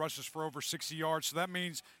Leonard rushes for over 60 yards, so that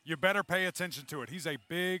means you better pay attention to it. He's a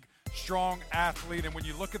big, strong athlete, and when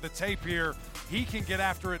you look at the tape here, he can get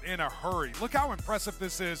after it in a hurry. Look how impressive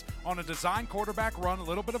this is on a design quarterback run, a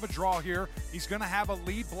little bit of a draw here. He's going to have a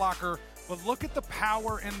lead blocker, but look at the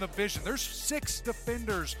power and the vision. There's 6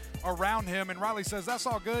 defenders around him, and Riley says, that's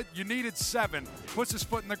all good. You needed 7. Puts his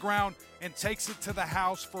foot in the ground and takes it to the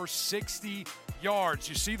house for 60 yards.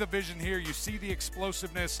 You see the vision here. You see the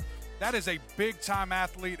explosiveness. That is a big-time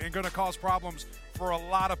athlete and going to cause problems for a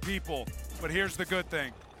lot of people. But here's the good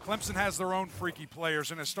thing. Clemson has their own freaky players,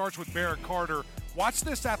 and it starts with Barrett Carter. Watch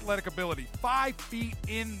this athletic ability. 5 feet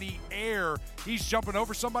in the air. He's jumping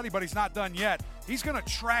over somebody, but he's not done yet. He's going to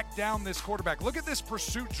track down this quarterback. Look at this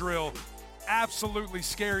pursuit drill. Absolutely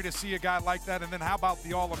scary to see a guy like that. And then how about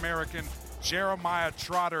the All-American Jeremiah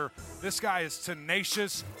Trotter? This guy is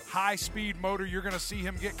tenacious, high-speed motor. You're going to see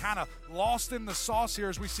him get kind of lost in the sauce here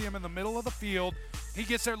as we see him in the middle of the field. He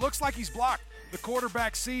gets there. Looks like he's blocked. The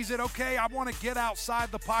quarterback sees it. Okay, I want to get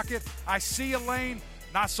outside the pocket. I see a lane.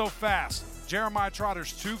 Not so fast. Jeremiah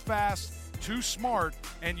Trotter's too fast, too smart,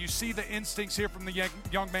 and you see the instincts here from the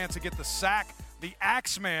young man to get the sack. The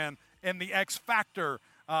Axeman and the X Factor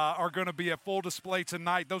are going to be at full display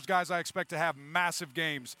tonight. Those guys I expect to have massive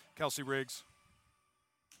games, Kelsey Riggs.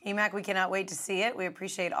 EMAC, we cannot wait to see it. We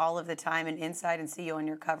appreciate all of the time and insight and see you on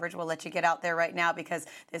your coverage. We'll let you get out there right now because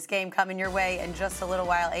this game coming your way in just a little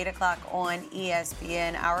while, 8 o'clock on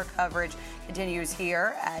ESPN. Our coverage continues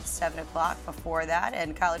here at 7 o'clock before that,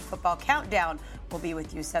 and College Football Countdown will be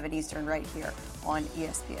with you 7 Eastern right here on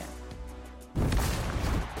ESPN.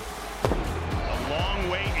 The long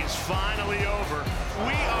wait is finally over.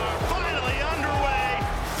 We are finally underway.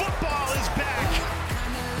 Football is back.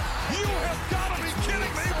 You have got to be kidding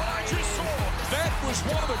me what I just saw. That was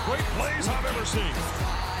one of the great plays I've ever seen.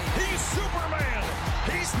 He's Superman.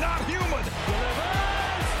 He's not human.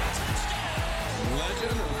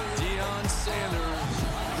 Legend Deion Sanders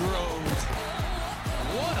throws.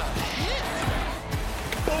 What a hit.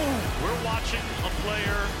 Boom. We're watching a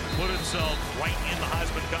player put himself right in the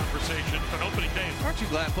Heisman conversation on opening day. Aren't you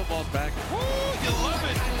glad football's back? Woo, you love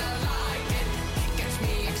it.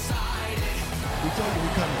 We told you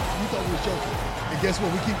we're coming. We thought we were joking. And guess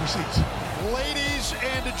what? We keep receipts. Ladies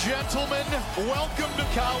and gentlemen, welcome to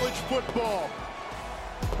college football.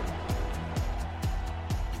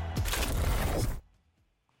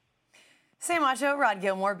 Sam Acho, Rod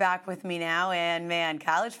Gilmore back with me now, and man,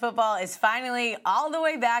 college football is finally all the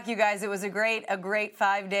way back, you guys. It was a great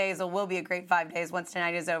 5 days, or will be a great 5 days once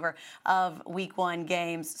tonight is over, of Week 1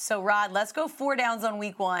 games. So, Rod, let's go 4 downs on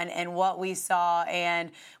Week 1 and what we saw.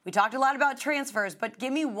 And we talked a lot about transfers, but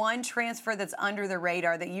give me one transfer that's under the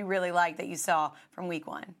radar that you really like that you saw from Week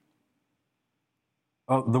 1.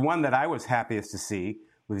 Well, the one that I was happiest to see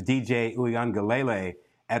was DJ Uiagalelei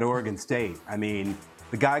at Oregon State. I mean,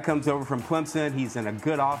 the guy comes over from Clemson. He's in a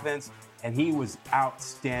good offense, and he was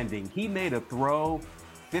outstanding. He made a throw,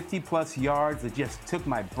 50-plus yards that just took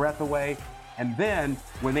my breath away. And then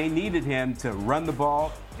when they needed him to run the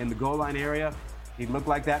ball in the goal line area, he looked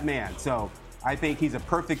like that man. So I think he's a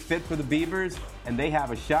perfect fit for the Beavers, and they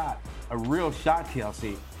have a shot, a real shot,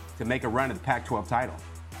 Kelsey, to make a run at the Pac-12 title.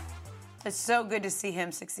 It's so good to see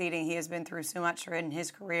him succeeding. He has been through so much in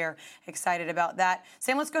his career. Excited about that.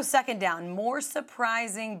 Sam, let's go second down. More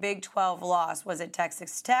surprising Big 12 loss. Was it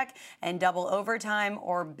Texas Tech and double overtime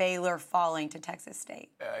or Baylor falling to Texas State?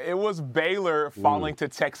 It was Baylor falling to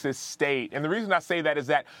Texas State. And the reason I say that is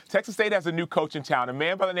that Texas State has a new coach in town, a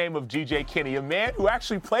man by the name of G.J. Kinney, a man who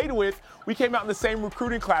actually played with. We came out in the same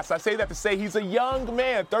recruiting class. I say that to say he's a young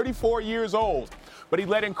man, 34 years old. But he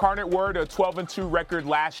led Incarnate Word to a 12-2 record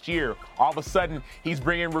last year. All of a sudden, he's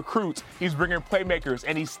bringing recruits, he's bringing playmakers,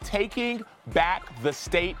 and he's taking back the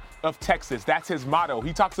state of Texas. That's his motto.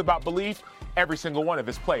 He talks about belief. Every single one of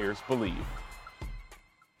his players believe.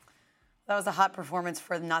 That was a hot performance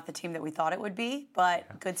for not the team that we thought it would be,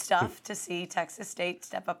 but good stuff to see Texas State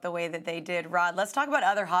step up the way that they did. Rod, let's talk about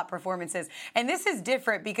other hot performances. And this is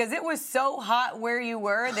different because it was so hot where you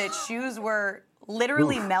were that shoes were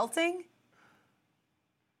literally melting.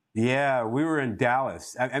 Yeah, we were in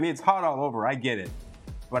Dallas. I mean, it's hot all over. I get it.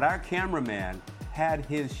 But our cameraman had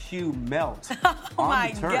his shoe melt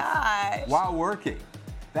on the turf while working.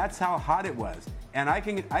 That's how hot it was. And I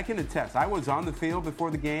can attest. I was on the field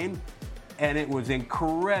before the game, and it was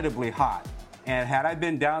incredibly hot. And had I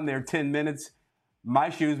been down there 10 minutes, my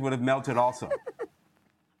shoes would have melted also.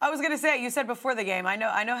 I was going to say, you said before the game, I know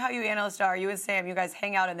how you analysts are. You and Sam, you guys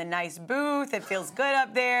hang out in the nice booth. It feels good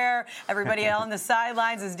up there. Everybody on the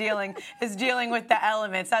sidelines is dealing with the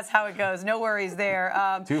elements. That's how it goes. No worries there.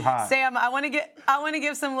 Too hot. Sam, I want to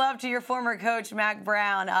give some love to your former coach, Mack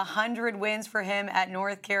Brown. 100 wins for him at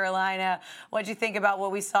North Carolina. What'd you think about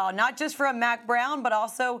what we saw? Not just from Mack Brown, but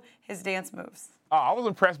also his dance moves. Oh, I was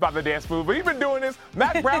impressed by the dance move, but he's been doing this.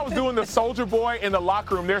 Mack Brown was doing the Soldier Boy in the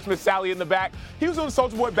locker room. There's Miss Sally in the back. He was doing the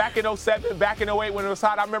Soldier Boy back in 07, back in 08 when it was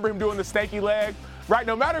hot. I remember him doing the stanky leg. Right,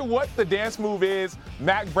 no matter what the dance move is,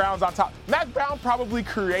 Mack Brown's on top. Mack Brown probably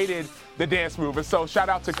created the dance move. And so shout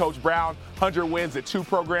out to Coach Brown. 100 wins at 2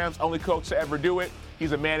 programs, only coach to ever do it.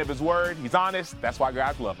 He's a man of his word. He's honest. That's why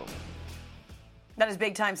guys love him. That is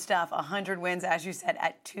big-time stuff. 100 wins, as you said,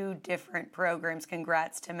 at 2 different programs.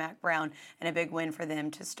 Congrats to Mack Brown, and a big win for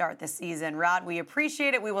them to start the season. Rod, we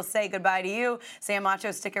appreciate it. We will say goodbye to you. Sam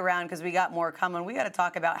Acho, stick around because we got more coming. We got to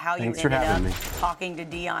talk about how you ended up talking to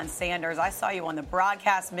Deion Sanders. I saw you on the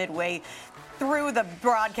broadcast midway through the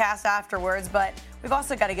broadcast afterwards, but we've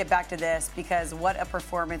also got to get back to this because what a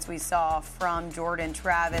performance we saw from Jordan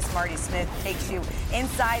Travis. Marty Smith takes you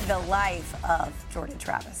inside the life of Jordan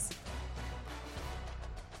Travis.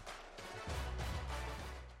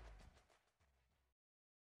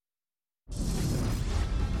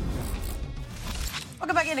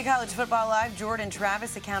 Welcome back into College Football Live. Jordan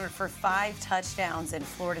Travis accounted for 5 touchdowns in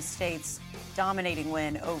Florida State's dominating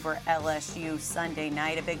win over LSU Sunday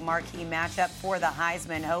night. A big marquee matchup for the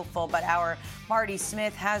Heisman hopeful, but our Marty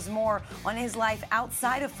Smith has more on his life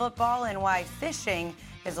outside of football and why fishing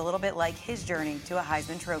is a little bit like his journey to a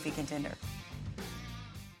Heisman Trophy contender.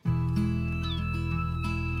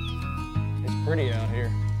 It's pretty out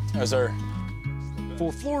here. Yes, sir.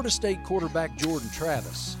 For Florida State quarterback Jordan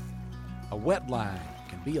Travis, a wet line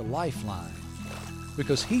can be a lifeline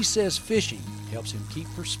because he says fishing helps him keep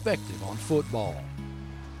perspective on football.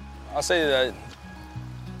 I'll say that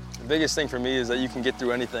the biggest thing for me is that you can get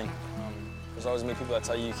through anything. There's always many people that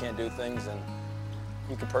tell you can't do things, and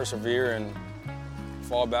you can persevere and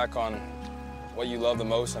fall back on what you love the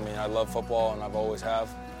most. I mean, I love football, and I've always have.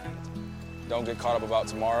 Don't get caught up about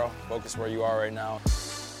tomorrow. Focus where you are right now.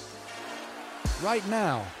 Right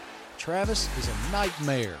now, Travis is a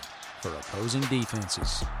nightmare for opposing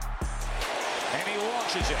defenses. And he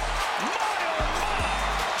launches it.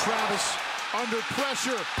 Travis under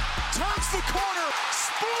pressure, turns the corner,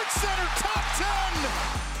 Sports Center top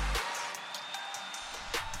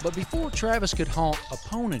 10. But before Travis could haunt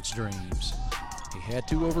opponents' dreams, he had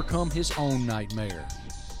to overcome his own nightmare.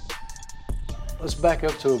 Let's back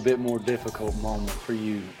up to a bit more difficult moment for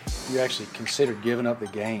you. You actually considered giving up the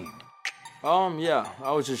game. Yeah,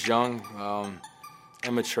 I was just young,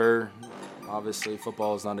 immature. Obviously,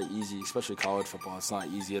 football is not easy, especially college football. It's not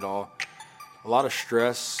easy at all. A lot of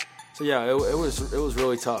stress. So yeah, it was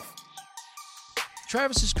really tough.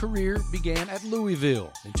 Travis's career began at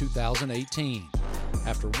Louisville in 2018.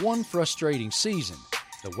 After one frustrating season,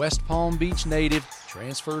 the West Palm Beach native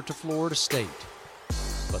transferred to Florida State.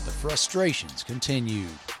 But the frustrations continued.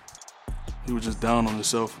 He was just down on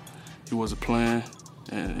himself. He wasn't playing,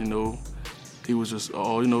 and he was just,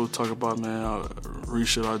 talk about, man,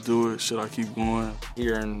 should I do it? Should I keep going?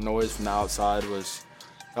 Hearing noise from the outside was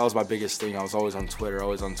my biggest thing. I was always on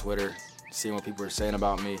Twitter, seeing what people were saying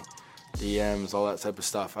about me, DMs, all that type of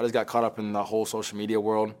stuff. I just got caught up in the whole social media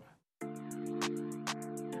world.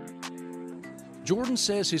 Jordan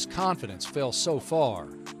says his confidence fell so far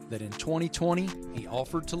that in 2020 he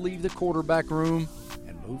offered to leave the quarterback room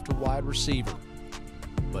and move to wide receiver.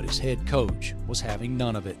 But his head coach was having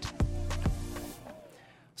none of it. I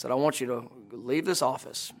said, I want you to leave this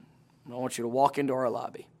office, and I want you to walk into our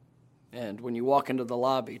lobby. And when you walk into the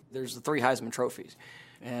lobby, there's the 3 Heisman trophies.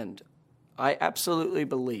 And I absolutely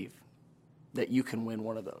believe that you can win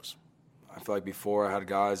one of those. I feel like before I had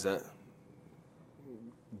guys that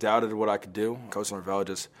doubted what I could do. Coach Norvell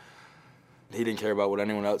he didn't care about what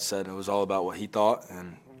anyone else said. It was all about what he thought,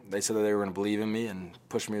 and they said that they were going to believe in me and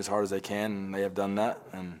push me as hard as they can, and they have done that,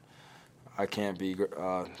 and I can't be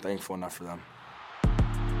thankful enough for them.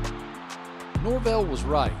 Norvell was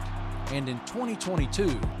right, and in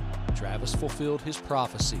 2022, Travis fulfilled his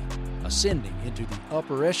prophecy, ascending into the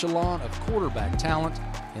upper echelon of quarterback talent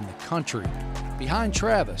in the country. Behind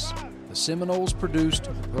Travis, the Seminoles produced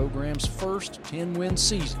the program's first 10-win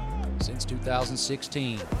season since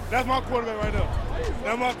 2016. That's my quarterback right now.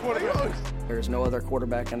 That's my quarterback. There's no other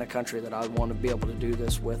quarterback in the country that I would want to be able to do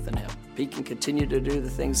this with than him. If he can continue to do the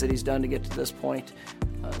things that he's done to get to this point,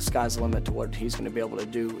 sky's the limit to what he's going to be able to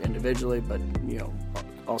do individually, but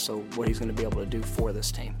also what he's going to be able to do for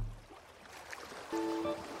this team.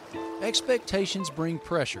 Expectations bring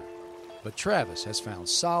pressure, but Travis has found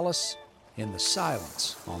solace in the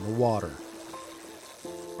silence on the water.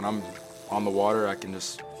 When I'm on the water,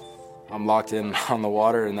 I'm locked in on the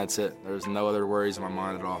water, and that's it. There's no other worries in my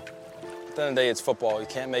mind at all. At the end of the day, it's football. You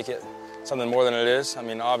can't make it something more than it is. I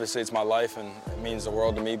mean, obviously it's my life, and it means the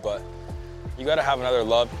world to me, but you got to have another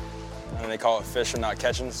love. I mean, they call it fishing, not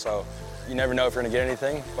catching, so you never know if you're going to get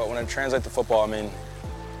anything. But when it translates to football, I mean,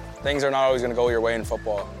 things are not always going to go your way in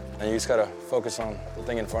football, and you just got to focus on the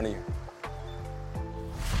thing in front of you.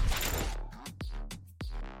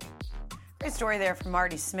 Great story there from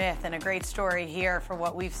Marty Smith, and a great story here for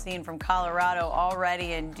what we've seen from Colorado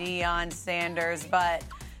already in Deion Sanders. But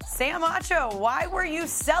Sam Acho, why were you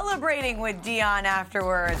celebrating with Deion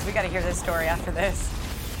afterwards? We got to hear this story after this.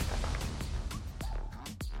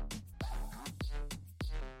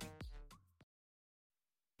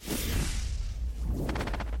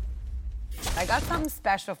 I got something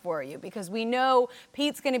special for you because we know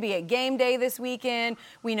Pete's going to be at game day this weekend.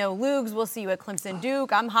 We know Lugs, we'll see you at Clemson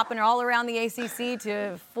Duke. I'm hopping all around the ACC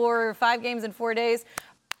to 4 or 5 games in 4 days.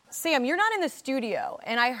 Sam, you're not in the studio,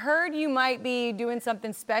 and I heard you might be doing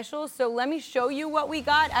something special, so let me show you what we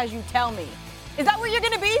got as you tell me. Is that where you're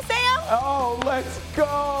going to be, Sam? Oh, let's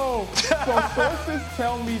go. So sources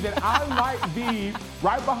tell me that I might be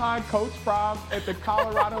right behind Coach Prime at the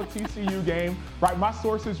Colorado TCU game. Right, my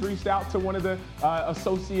sources reached out to one of the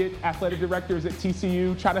associate athletic directors at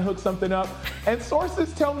TCU, trying to hook something up. And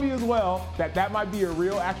sources tell me as well that that might be a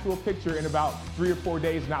real, actual picture in about 3 or 4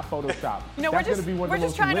 days, not Photoshop. You know, we're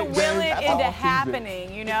just trying to will it into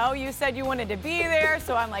happening. You know, you said you wanted to be there,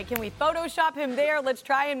 so I'm like, can we Photoshop him there? Let's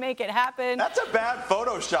try and make it happen. That's a bad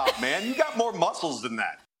Photoshop, man. You got more muscles than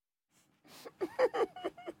that.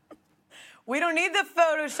 We don't need the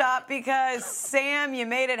Photoshop because, Sam, you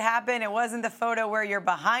made it happen. It wasn't the photo where you're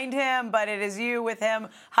behind him, but it is you with him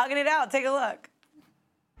hugging it out. Take a look.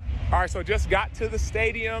 All right, so just got to the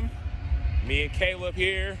stadium. Me and Caleb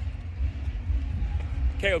here.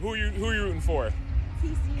 Caleb, who are you rooting for?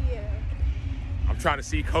 TCU. I'm trying to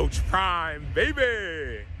see Coach Prime,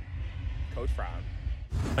 baby. Coach Prime.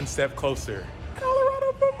 One step closer.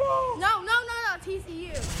 Colorado football. No,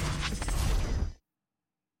 TCU.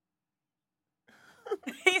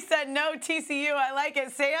 He said no, TCU. I like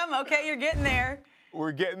it. Sam, okay, you're getting there.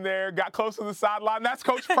 We're getting there. Got close to the sideline. That's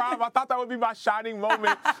Coach Prime. I thought that would be my shining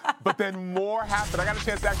moment, but then more happened. I got a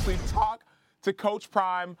chance to actually talk to Coach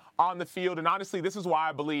Prime on the field, and honestly, this is why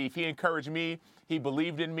I believe. He encouraged me. He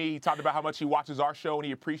believed in me. He talked about how much he watches our show, and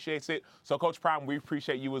he appreciates it. So, Coach Prime, we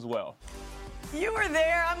appreciate you as well. You were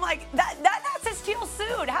there. I'm like, that's a steel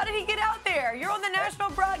suit. How did he get out there? You're on the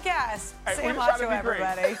national broadcast. Hey, Sam Acho,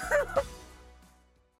 everybody.